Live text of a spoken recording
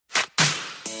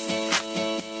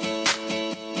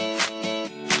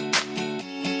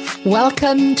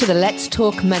Welcome to the Let's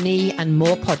Talk Money and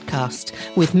More podcast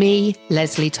with me,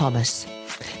 Leslie Thomas.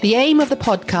 The aim of the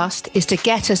podcast is to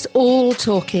get us all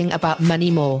talking about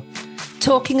money more.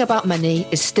 Talking about money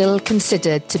is still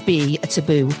considered to be a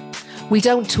taboo. We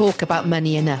don't talk about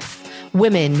money enough.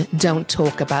 Women don't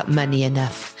talk about money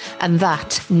enough, and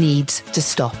that needs to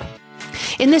stop.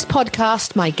 In this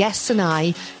podcast, my guests and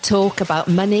I talk about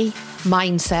money,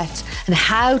 mindset, and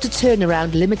how to turn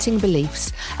around limiting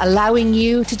beliefs, allowing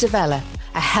you to develop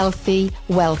a healthy,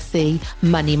 wealthy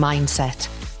money mindset.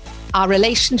 Our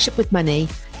relationship with money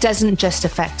doesn't just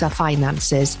affect our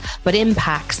finances, but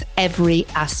impacts every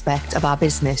aspect of our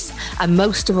business, and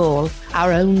most of all,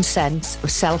 our own sense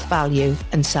of self-value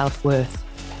and self-worth.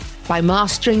 By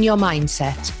mastering your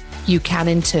mindset, you can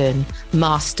in turn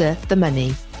master the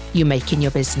money you make in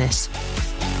your business.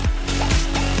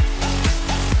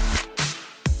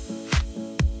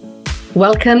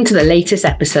 Welcome to the latest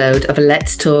episode of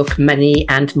Let's Talk Money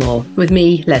and More with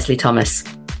me, Leslie Thomas.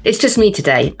 It's just me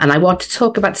today, and I want to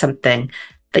talk about something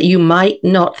that you might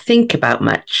not think about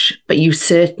much, but you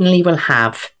certainly will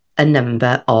have a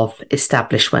number of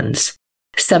established ones.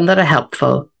 Some that are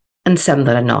helpful and some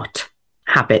that are not.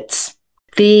 Habits.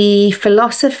 The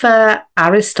philosopher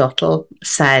Aristotle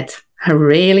said a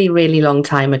really, really long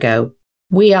time ago,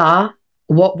 we are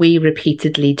what we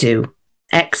repeatedly do.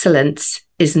 Excellence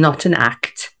is not an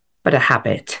act, but a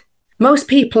habit. Most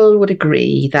people would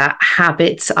agree that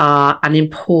habits are an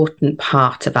important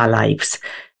part of our lives.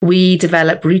 We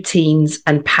develop routines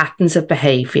and patterns of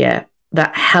behaviour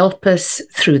that help us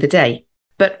through the day.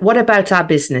 But what about our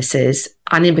businesses,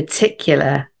 and in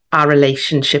particular, our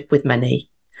relationship with money?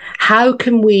 How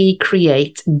can we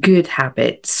create good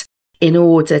habits in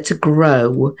order to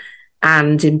grow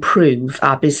and improve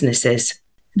our businesses?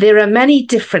 There are many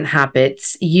different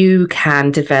habits you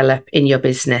can develop in your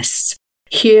business.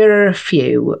 Here are a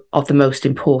few of the most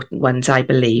important ones, I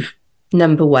believe.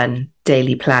 Number one,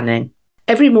 daily planning.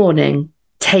 Every morning,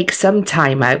 take some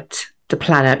time out to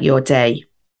plan out your day,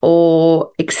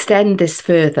 or extend this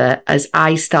further as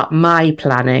I start my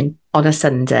planning on a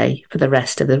Sunday for the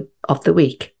rest of the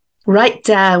week. Write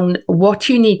down what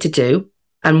you need to do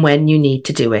and when you need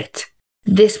to do it.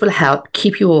 This will help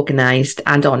keep you organised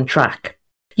and on track.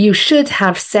 You should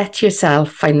have set yourself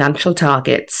financial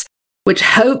targets, which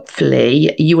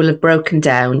hopefully you will have broken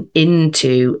down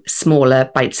into smaller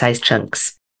bite-sized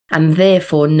chunks, and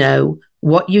therefore know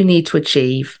what you need to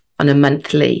achieve on a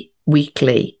monthly,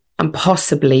 weekly, and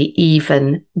possibly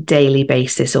even daily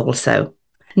basis also.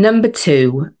 Number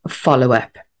two, follow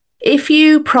up. If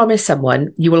you promise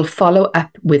someone you will follow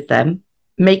up with them,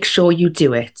 make sure you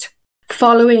do it.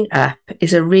 Following up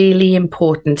is a really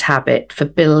important habit for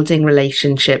building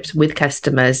relationships with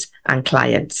customers and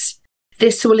clients.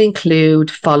 This will include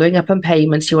following up on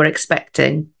payments you are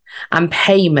expecting and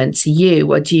payments you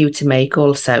are due to make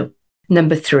also.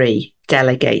 Number three,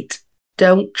 delegate.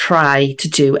 Don't try to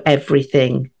do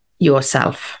everything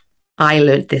yourself. I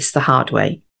learned this the hard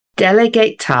way.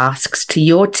 Delegate tasks to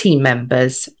your team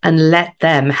members and let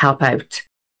them help out.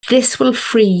 This will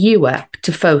free you up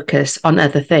to focus on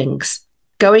other things.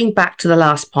 Going back to the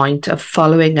last point of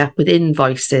following up with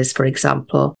invoices, for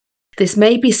example, this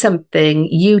may be something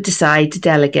you decide to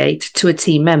delegate to a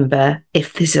team member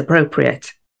if this is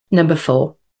appropriate. Number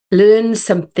four, learn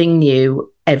something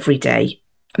new every day.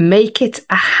 Make it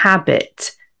a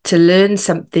habit to learn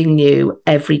something new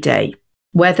every day,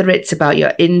 whether it's about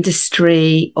your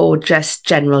industry or just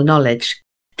general knowledge.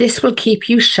 This will keep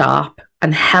you sharp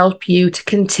and help you to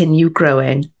continue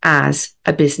growing as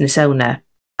a business owner.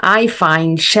 I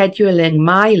find scheduling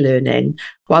my learning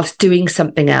whilst doing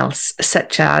something else,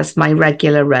 such as my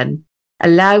regular run,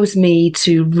 allows me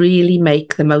to really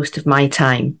make the most of my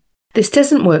time. This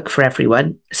doesn't work for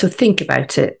everyone, so think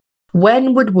about it.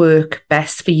 When would work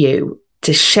best for you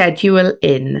to schedule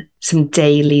in some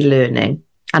daily learning?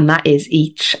 And that is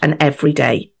each and every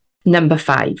day. Number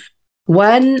five,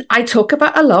 one I talk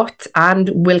about a lot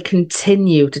and will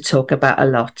continue to talk about a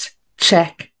lot.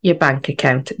 Check your bank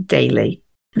account daily.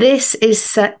 This is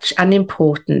such an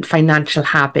important financial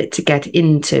habit to get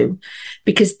into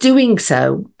because doing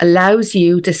so allows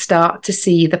you to start to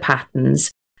see the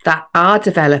patterns that are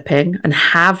developing and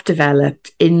have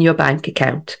developed in your bank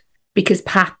account, because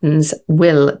patterns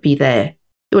will be there.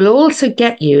 It will also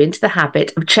get you into the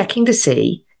habit of checking to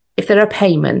see if there are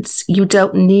payments you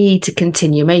don't need to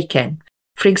continue making.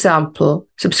 For example,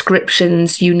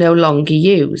 subscriptions you no longer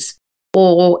use,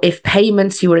 or if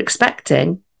payments you were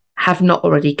expecting have not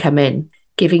already come in,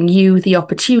 giving you the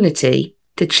opportunity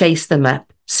to chase them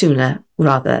up sooner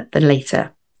rather than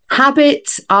later.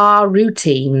 Habits are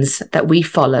routines that we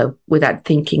follow without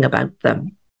thinking about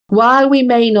them. While we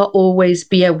may not always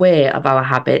be aware of our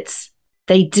habits,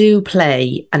 they do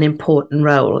play an important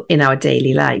role in our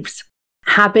daily lives.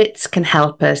 Habits can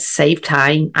help us save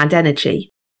time and energy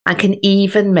and can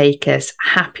even make us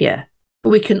happier. But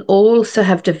we can also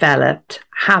have developed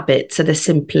habits that are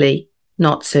simply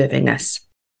not serving us.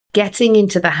 Getting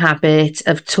into the habit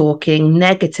of talking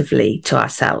negatively to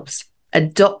ourselves,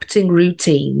 adopting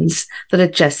routines that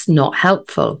are just not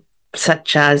helpful,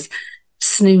 such as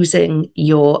snoozing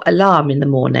your alarm in the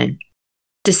morning,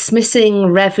 dismissing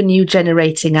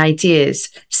revenue-generating ideas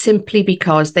simply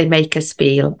because they make us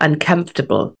feel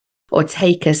uncomfortable or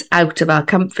take us out of our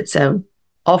comfort zone,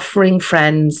 offering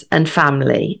friends and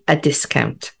family a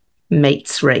discount,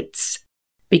 mates rates,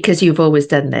 because you've always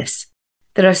done this.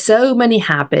 There are so many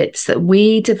habits that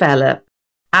we develop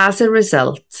as a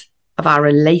result of our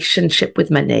relationship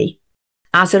with money,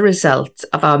 as a result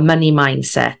of our money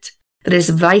mindset, that it's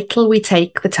vital we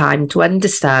take the time to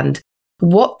understand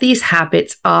what these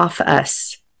habits are for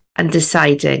us and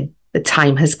deciding the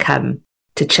time has come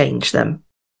to change them.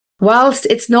 Whilst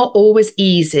it's not always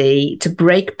easy to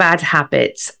break bad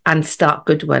habits and start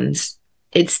good ones,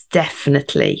 it's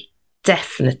definitely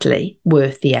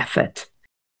worth the effort.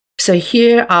 So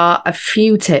here are a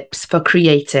few tips for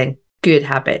creating good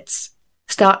habits.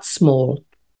 Start small.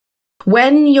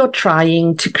 When you're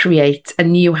trying to create a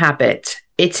new habit,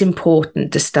 it's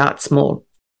important to start small.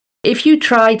 If you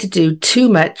try to do too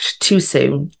much too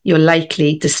soon, you're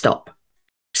likely to stop.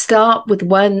 Start with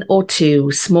 1 or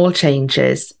 2 small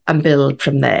changes and build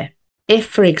from there. If,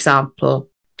 for example,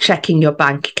 checking your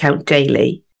bank account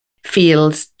daily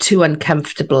feels too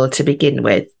uncomfortable to begin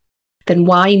with, then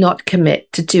why not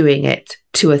commit to doing it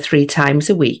 2 or 3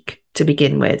 times a week to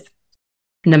begin with?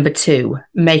 Number 2,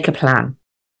 make a plan.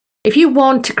 If you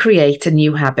want to create a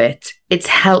new habit, it's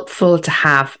helpful to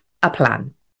have a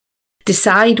plan.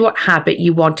 Decide what habit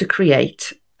you want to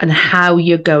create and how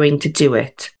you're going to do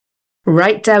it.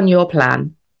 Write down your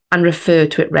plan and refer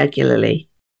to it regularly.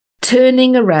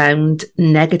 Turning around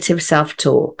negative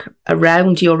self-talk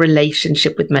around your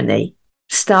relationship with money,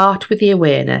 start with the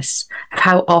awareness of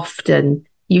how often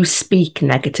you speak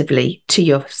negatively to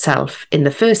yourself in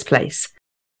the first place.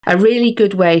 A really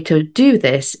good way to do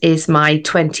this is my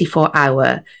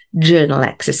 24-hour journal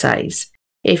exercise.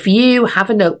 If you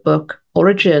have a notebook or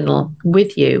a journal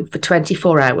with you for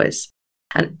 24 hours,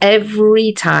 and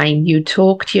every time you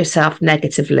talk to yourself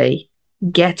negatively,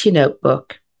 get your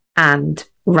notebook and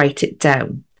write it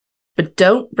down. But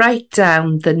don't write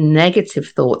down the negative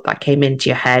thought that came into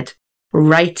your head.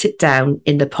 Write it down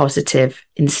in the positive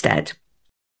instead.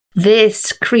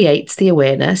 This creates the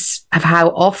awareness of how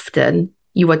often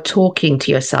you are talking to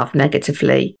yourself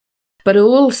negatively, but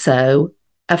also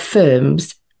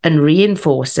affirms and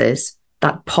reinforces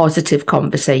that positive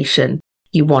conversation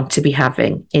you want to be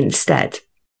having instead.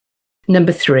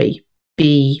 Number 3,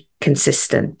 be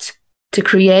consistent. To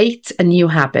create a new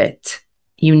habit,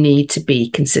 you need to be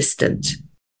consistent.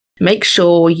 Make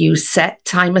sure you set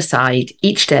time aside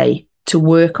each day to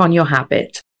work on your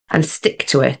habit and stick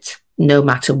to it no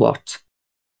matter what.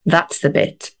 That's the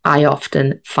bit I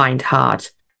often find hard.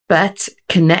 But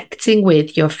connecting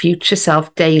with your future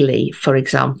self daily, for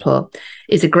example,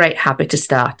 is a great habit to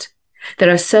start. There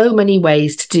are so many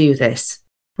ways to do this.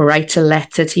 Write a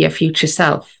letter to your future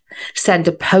self. Send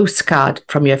a postcard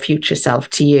from your future self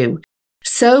to you.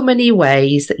 So many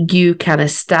ways that you can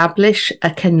establish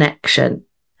a connection.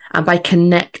 And by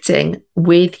connecting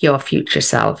with your future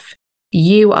self,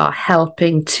 you are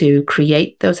helping to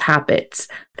create those habits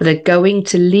that are going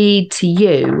to lead to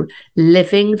you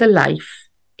living the life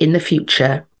in the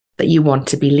future that you want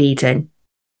to be leading.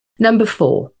 Number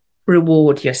 4,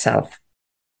 reward yourself.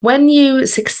 When you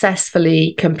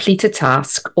successfully complete a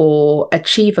task or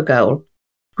achieve a goal,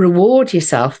 reward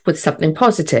yourself with something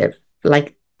positive,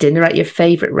 like dinner at your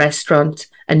favorite restaurant,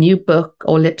 a new book,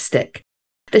 or lipstick.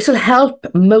 This will help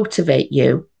motivate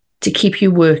you to keep you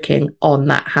working on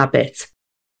that habit.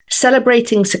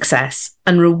 Celebrating success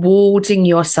and rewarding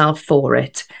yourself for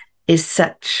it is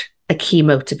such a key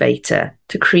motivator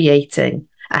to creating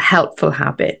a helpful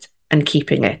habit and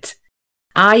keeping it.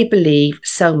 I believe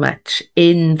so much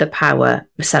in the power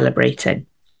of celebrating.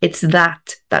 It's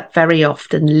that very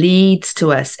often leads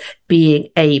to us being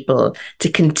able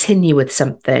to continue with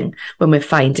something when we're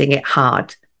finding it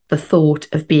hard. The thought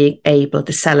of being able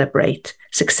to celebrate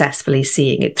successfully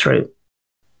seeing it through.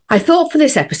 I thought for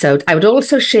this episode, I would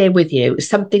also share with you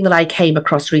something that I came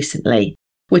across recently,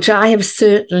 which I have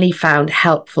certainly found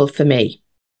helpful for me.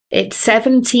 It's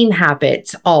 17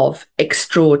 habits of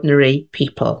extraordinary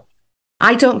people.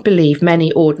 I don't believe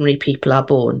many ordinary people are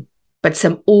born, but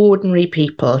some ordinary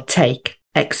people take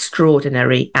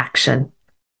extraordinary action.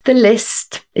 The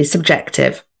list is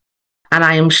subjective, and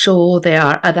I am sure there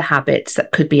are other habits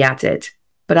that could be added,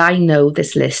 but I know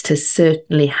this list has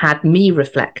certainly had me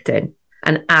reflecting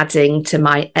and adding to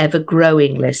my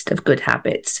ever-growing list of good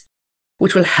habits,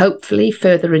 which will hopefully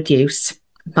further reduce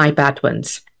my bad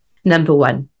ones. Number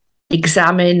 1,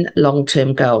 examine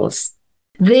long-term goals.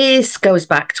 This goes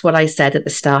back to what I said at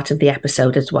the start of the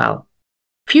episode as well.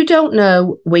 If you don't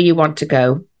know where you want to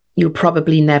go, you'll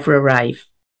probably never arrive.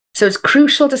 So it's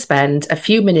crucial to spend a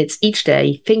few minutes each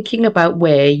day thinking about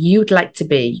where you'd like to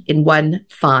be in 1,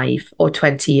 5, or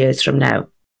 20 years from now.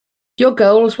 Your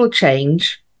goals will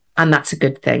change, and that's a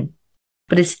good thing.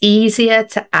 But it's easier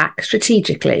to act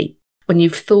strategically when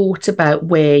you've thought about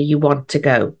where you want to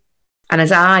go. And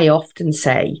as I often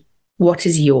say, what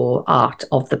is your art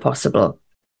of the possible?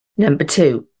 Number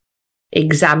 2,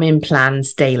 examine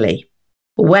plans daily.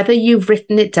 Whether you've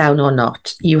written it down or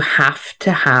not, you have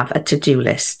to have a to-do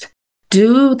list.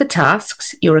 Do the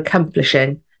tasks you're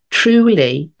accomplishing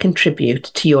truly contribute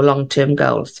to your long-term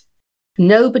goals?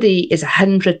 Nobody is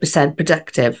 100%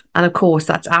 productive, and of course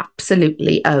that's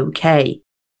absolutely okay.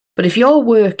 But if you're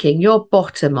working your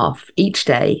bottom off each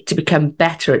day to become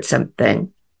better at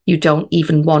something you don't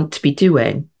even want to be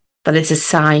doing, then it's a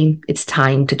sign it's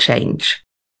time to change.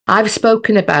 I've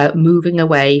spoken about moving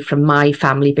away from my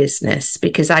family business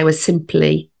because I was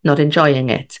simply not enjoying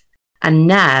it. And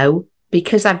now,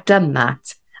 because I've done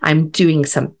that, I'm doing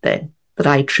something that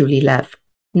I truly love.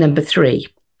 Number 3,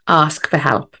 ask for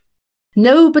help.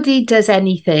 Nobody does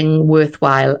anything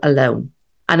worthwhile alone.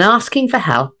 And asking for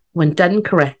help, when done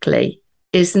correctly,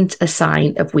 isn't a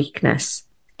sign of weakness.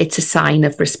 It's a sign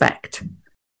of respect.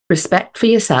 Respect for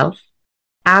yourself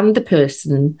and the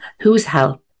person whose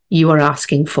help you are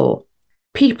asking for.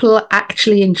 People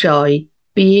actually enjoy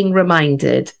being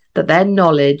reminded that their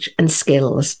knowledge and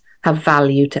skills have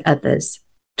value to others.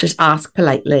 Just ask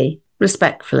politely,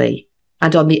 respectfully,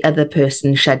 and on the other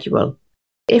person's schedule.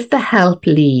 If the help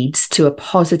leads to a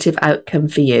positive outcome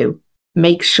for you,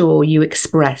 make sure you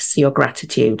express your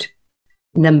gratitude.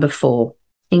 Number 4,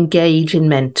 engage in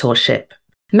mentorship.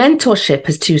 Mentorship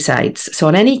has 2 sides, so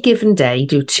on any given day,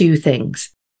 do 2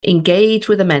 things. Engage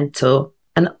with a mentor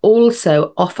and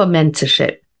also offer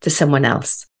mentorship to someone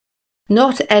else.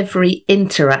 Not every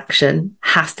interaction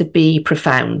has to be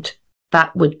profound.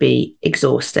 That would be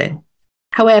exhausting.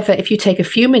 However, if you take a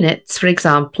few minutes, for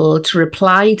example, to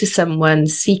reply to someone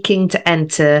seeking to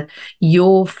enter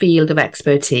your field of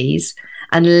expertise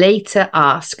and later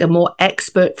ask a more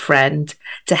expert friend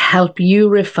to help you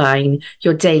refine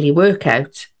your daily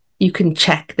workout, you can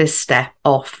check this step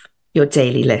off your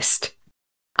daily list.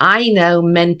 I know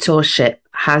mentorship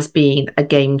has been a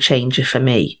game changer for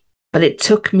me, but it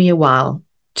took me a while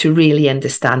to really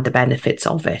understand the benefits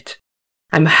of it.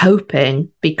 I'm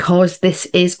hoping, because this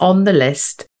is on the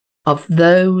list of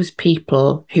those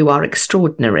people who are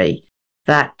extraordinary,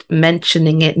 that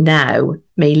mentioning it now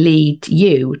may lead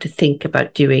you to think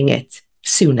about doing it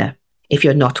sooner if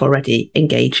you're not already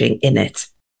engaging in it.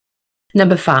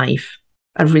 Number 5,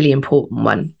 a really important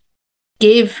one.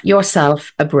 Give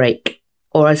yourself a break.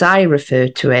 Or as I refer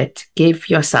to it, give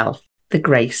yourself the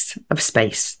grace of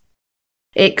space.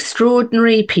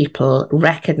 Extraordinary people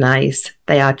recognize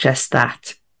they are just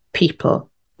that, people.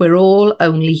 We're all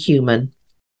only human.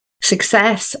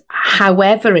 Success,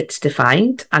 however it's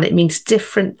defined, and it means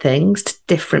different things to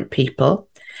different people,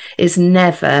 is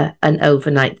never an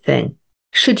overnight thing.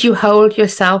 Should you hold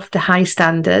yourself to high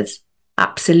standards?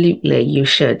 Absolutely, you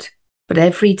should. But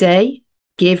every day,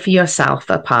 give yourself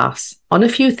a pass on a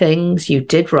few things you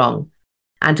did wrong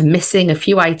and missing a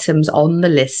few items on the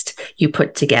list you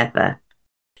put together.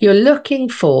 You're looking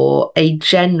for a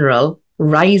general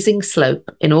rising slope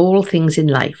in all things in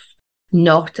life,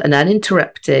 not an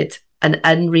uninterrupted and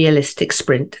unrealistic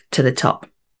sprint to the top.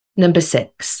 Number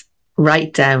 6,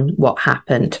 write down what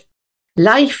happened.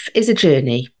 Life is a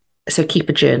journey, so keep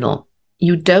a journal.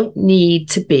 You don't need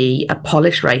to be a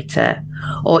polished writer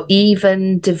or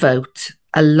even devote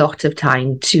a lot of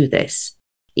time to this.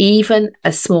 Even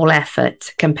a small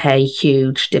effort can pay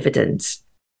huge dividends.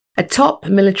 A top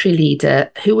military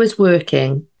leader who was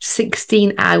working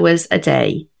 16 hours a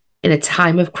day in a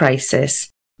time of crisis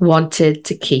wanted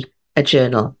to keep a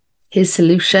journal. His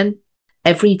solution?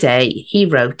 Every day he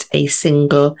wrote a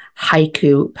single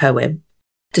haiku poem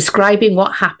describing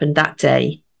what happened that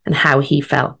day and how he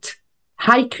felt.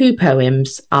 Haiku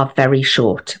poems are very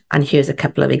short, and here's a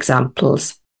couple of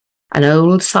examples. An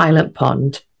old silent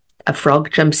pond, a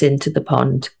frog jumps into the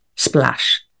pond,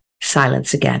 splash,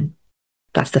 silence again.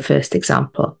 That's the first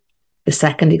example. The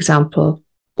second example,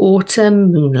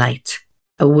 autumn moonlight.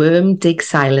 a worm digs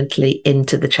silently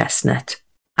into the chestnut.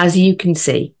 As you can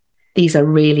see, these are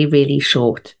really, really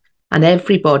short, and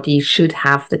everybody should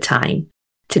have the time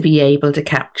to be able to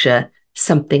capture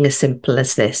something as simple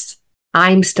as this.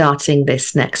 I'm starting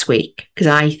this next week because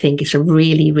I think it's a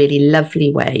really, really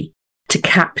lovely way to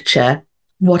capture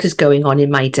what is going on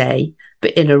in my day,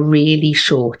 but in a really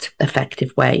short,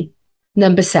 effective way.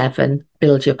 Number 7,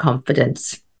 build your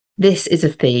confidence. This is a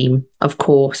theme, of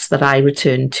course, that I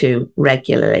return to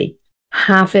regularly.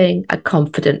 Having a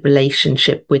confident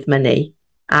relationship with money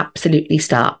absolutely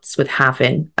starts with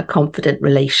having a confident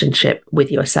relationship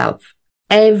with yourself.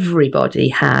 Everybody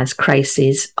has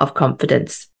crises of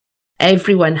confidence.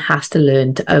 Everyone has to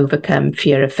learn to overcome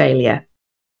fear of failure.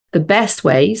 The best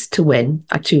ways to win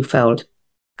are twofold.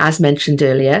 As mentioned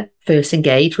earlier, first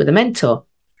engage with a mentor,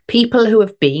 people who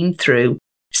have been through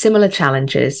similar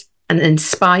challenges and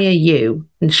inspire you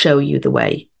and show you the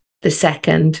way. The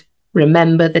second,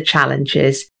 remember the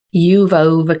challenges you've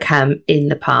overcome in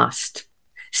the past.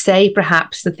 Say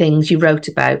perhaps the things you wrote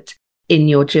about in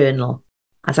your journal,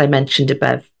 as I mentioned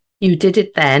above. You did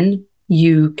it then,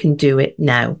 you can do it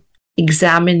now.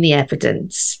 Examine the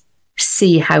evidence.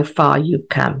 See how far you've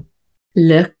come.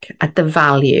 Look at the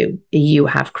value you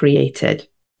have created.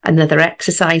 Another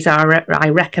exercise I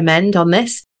recommend on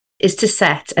this is to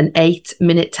set an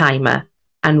 8-minute timer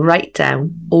and write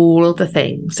down all the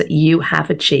things that you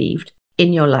have achieved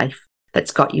in your life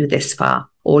that's got you this far.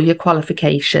 All your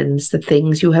qualifications, the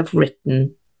things you have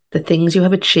written, the things you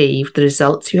have achieved, the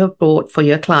results you have brought for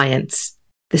your clients,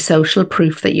 the social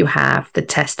proof that you have, the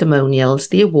testimonials,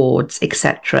 the awards,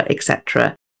 etc.,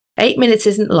 etc. 8 minutes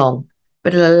isn't long,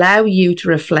 but it'll allow you to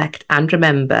reflect and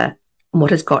remember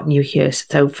what has gotten you here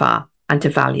so far and to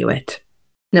value it.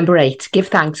 Number 8, give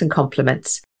thanks and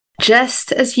compliments.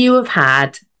 Just as you have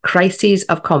had crises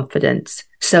of confidence,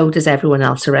 so does everyone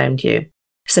else around you.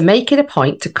 So make it a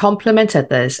point to compliment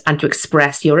others and to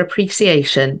express your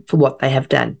appreciation for what they have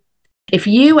done. If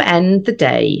you end the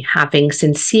day having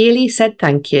sincerely said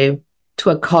thank you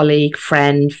to a colleague,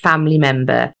 friend, family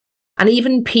member, and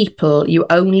even people you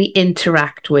only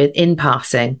interact with in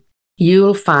passing,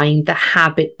 you'll find the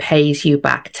habit pays you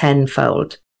back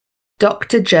tenfold.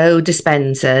 Dr. Joe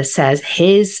Dispenza says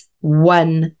his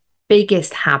one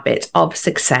biggest habit of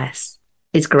success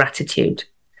is gratitude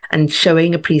and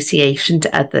showing appreciation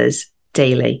to others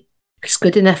daily. It's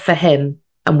good enough for him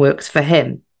and works for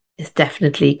him. It's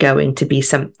definitely going to be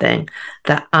something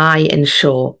that I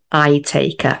ensure I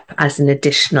take up as an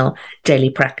additional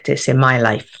daily practice in my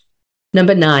life.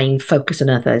 Number 9, focus on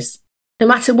others. No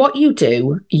matter what you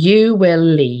do, you will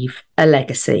leave a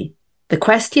legacy. The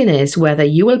question is whether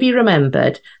you will be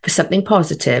remembered for something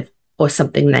positive or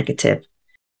something negative.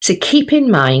 So keep in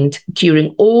mind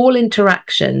during all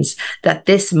interactions that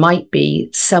this might be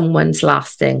someone's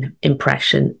lasting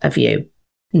impression of you.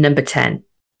 Number 10,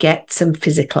 get some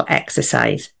physical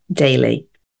exercise daily.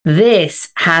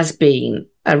 This has been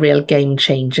a real game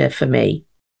changer for me.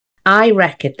 I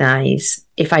recognize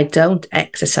if I don't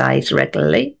exercise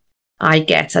regularly, I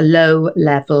get a low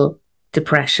level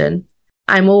depression.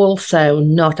 I'm also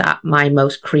not at my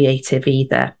most creative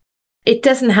either. It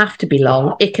doesn't have to be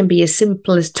long. It can be as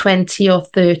simple as 20 or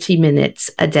 30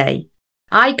 minutes a day.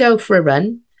 I go for a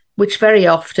run, which very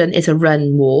often is a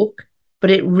run walk, but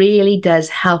it really does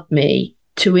help me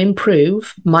to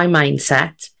improve my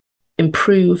mindset,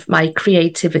 improve my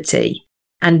creativity,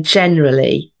 and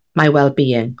generally my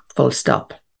well-being, full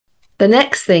stop. The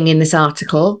next thing in this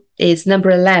article is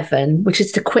number 11, which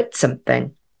is to quit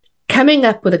something. Coming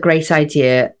up with a great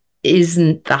idea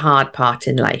isn't the hard part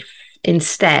in life.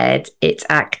 Instead, it's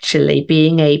actually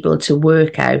being able to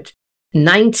work out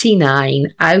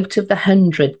 99 out of the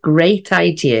 100 great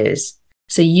ideas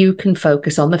so you can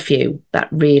focus on the few that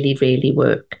really, really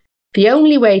work. The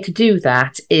only way to do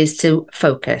that is to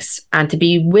focus and to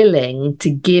be willing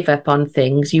to give up on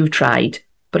things you've tried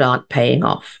but aren't paying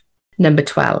off. Number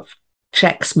 12,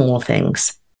 check small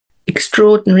things.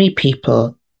 Extraordinary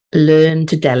people learn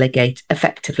to delegate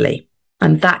effectively,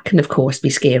 and that can, of course,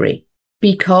 be scary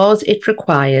because it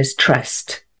requires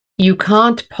trust. You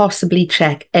can't possibly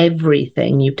check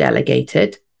everything you've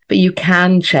delegated, but you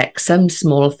can check some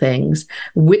small things,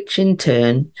 which in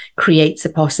turn creates the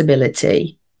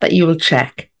possibility that you will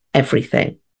check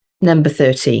everything. Number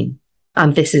 13,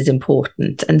 and this is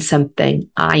important and something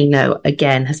I know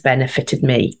again has benefited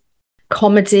me.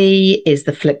 Comedy is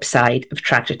the flip side of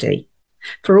tragedy.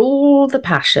 For all the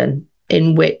passion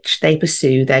in which they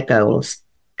pursue their goals,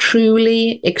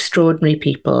 truly extraordinary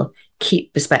people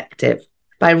keep perspective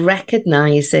by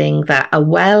recognizing that a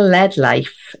well-led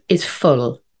life is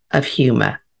full of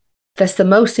humor. Thus, the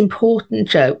most important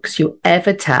jokes you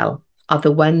ever tell are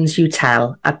the ones you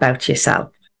tell about yourself,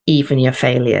 even your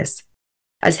failures.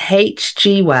 As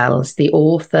H.G. Wells, the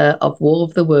author of War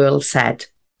of the Worlds, said,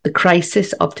 "The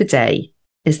crisis of today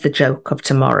is the joke of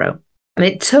tomorrow." And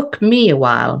it took me a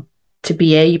while to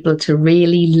be able to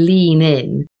really lean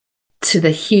in to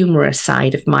the humorous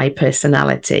side of my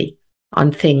personality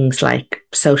on things like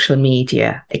social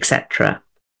media, etc.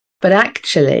 But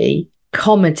actually,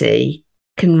 comedy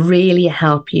can really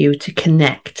help you to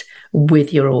connect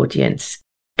with your audience,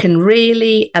 can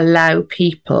really allow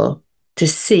people to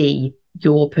see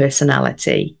your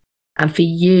personality and for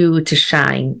you to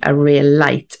shine a real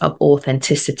light of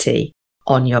authenticity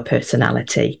on your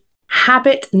personality.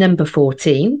 Habit number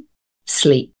 14,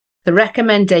 sleep. The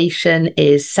recommendation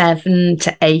is 7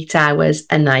 to 8 hours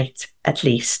a night at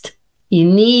least. You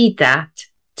need that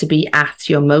to be at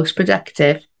your most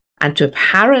productive and to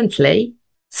apparently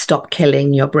stop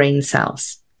killing your brain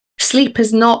cells. Sleep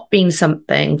has not been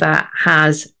something that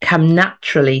has come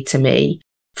naturally to me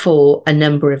for a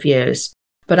number of years,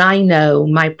 but I know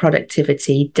my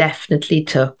productivity definitely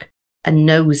took a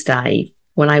nosedive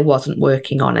when I wasn't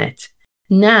working on it.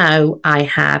 Now I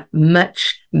have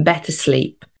much better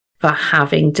sleep for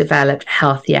having developed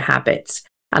healthier habits,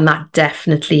 and that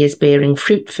definitely is bearing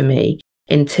fruit for me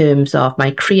in terms of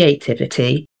my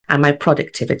creativity and my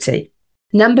productivity.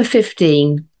 Number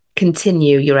 15,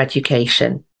 continue your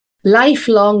education.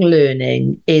 Lifelong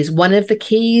learning is one of the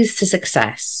keys to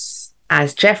success.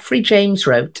 As Jeffrey James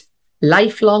wrote,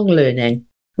 lifelong learning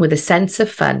with a sense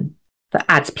of fun that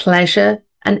adds pleasure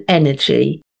and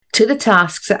energy to the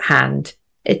tasks at hand.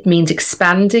 It means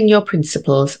expanding your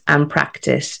principles and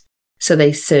practice so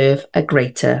they serve a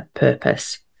greater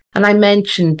purpose. And I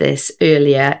mentioned this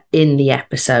earlier in the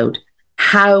episode,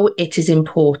 how it is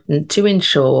important to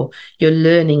ensure you're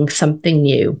learning something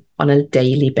new on a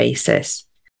daily basis.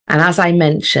 And as I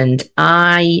mentioned,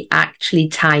 I actually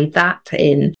tied that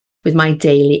in with my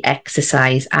daily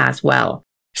exercise as well.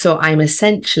 So I'm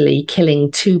essentially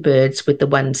killing two birds with the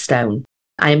one stone.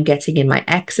 I am getting in my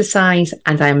exercise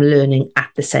and I'm learning at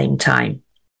the same time.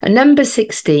 And number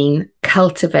 16,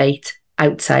 cultivate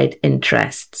outside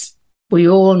interests. We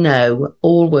all know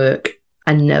all work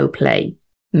and no play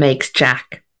makes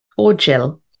Jack or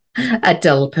Jill a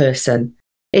dull person.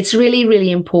 It's really,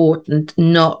 really important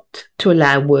not to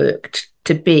allow work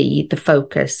to be the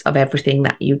focus of everything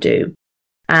that you do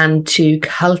and to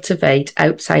cultivate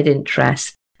outside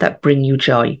interests that bring you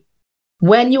joy.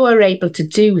 When you are able to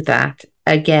do that,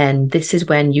 again, this is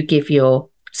when you give your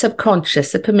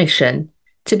subconscious the permission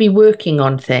to be working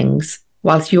on things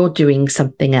whilst you're doing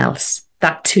something else.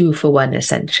 That 2 for 1,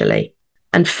 essentially.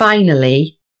 And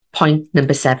finally, point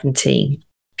number 17,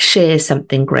 share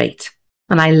something great.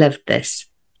 And I love this.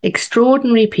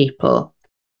 Extraordinary people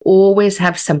always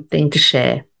have something to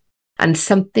share and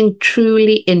something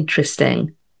truly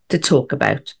interesting to talk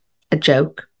about. A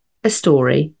joke, a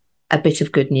story, a bit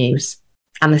of good news.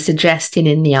 And the suggestion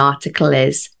in the article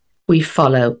is we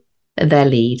follow their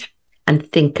lead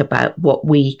and think about what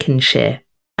we can share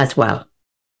as well.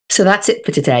 So that's it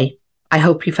for today. I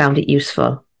hope you found it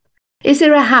useful. Is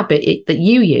there a habit that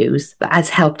you use that has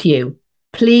helped you?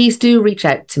 Please do reach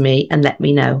out to me and let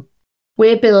me know.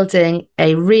 We're building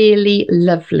a really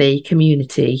lovely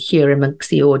community here amongst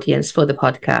the audience for the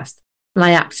podcast. And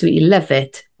I absolutely love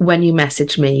it when you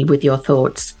message me with your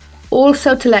thoughts.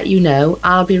 Also, to let you know,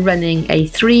 I'll be running a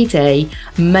 3-day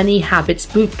Money Habits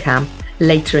Bootcamp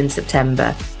later in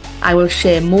September. I will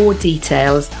share more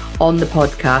details on the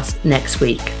podcast next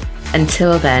week.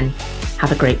 Until then,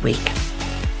 have a great week.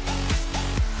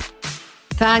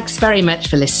 Thanks very much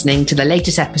for listening to the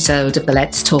latest episode of the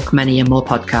Let's Talk Money and More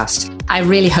podcast. I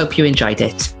really hope you enjoyed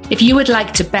it. If you would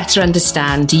like to better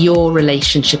understand your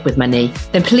relationship with money,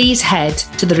 then please head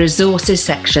to the resources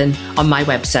section on my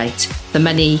website, the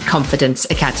Money Confidence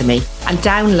Academy, and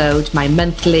download my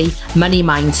monthly money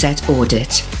mindset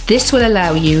audit. This will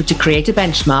allow you to create a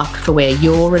benchmark for where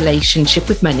your relationship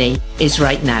with money is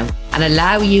right now and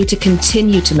allow you to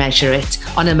continue to measure it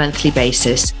on a monthly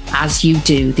basis as you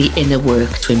do the inner work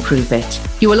to improve it.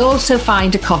 You will also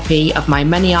find a copy of my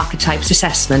Money Archetypes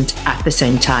assessment at the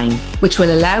same time, which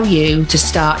will allow you to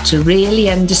start to really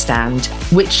understand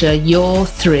which are your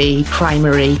 3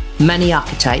 primary money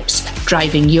archetypes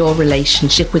driving your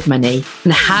relationship with money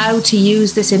and how to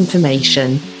use this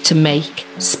information to make,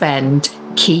 spend,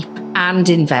 keep and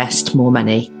invest more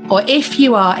money. Or if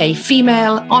you are a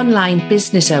female online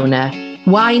business owner,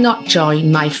 why not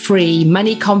join my free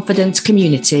Money Confidence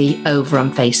community over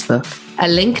on Facebook? A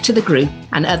link to the group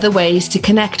and other ways to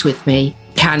connect with me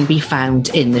can be found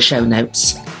in the show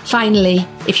notes. Finally,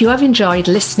 if you have enjoyed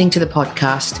listening to the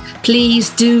podcast, please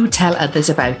do tell others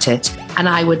about it. And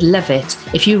I would love it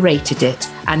if you rated it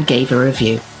and gave a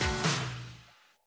review.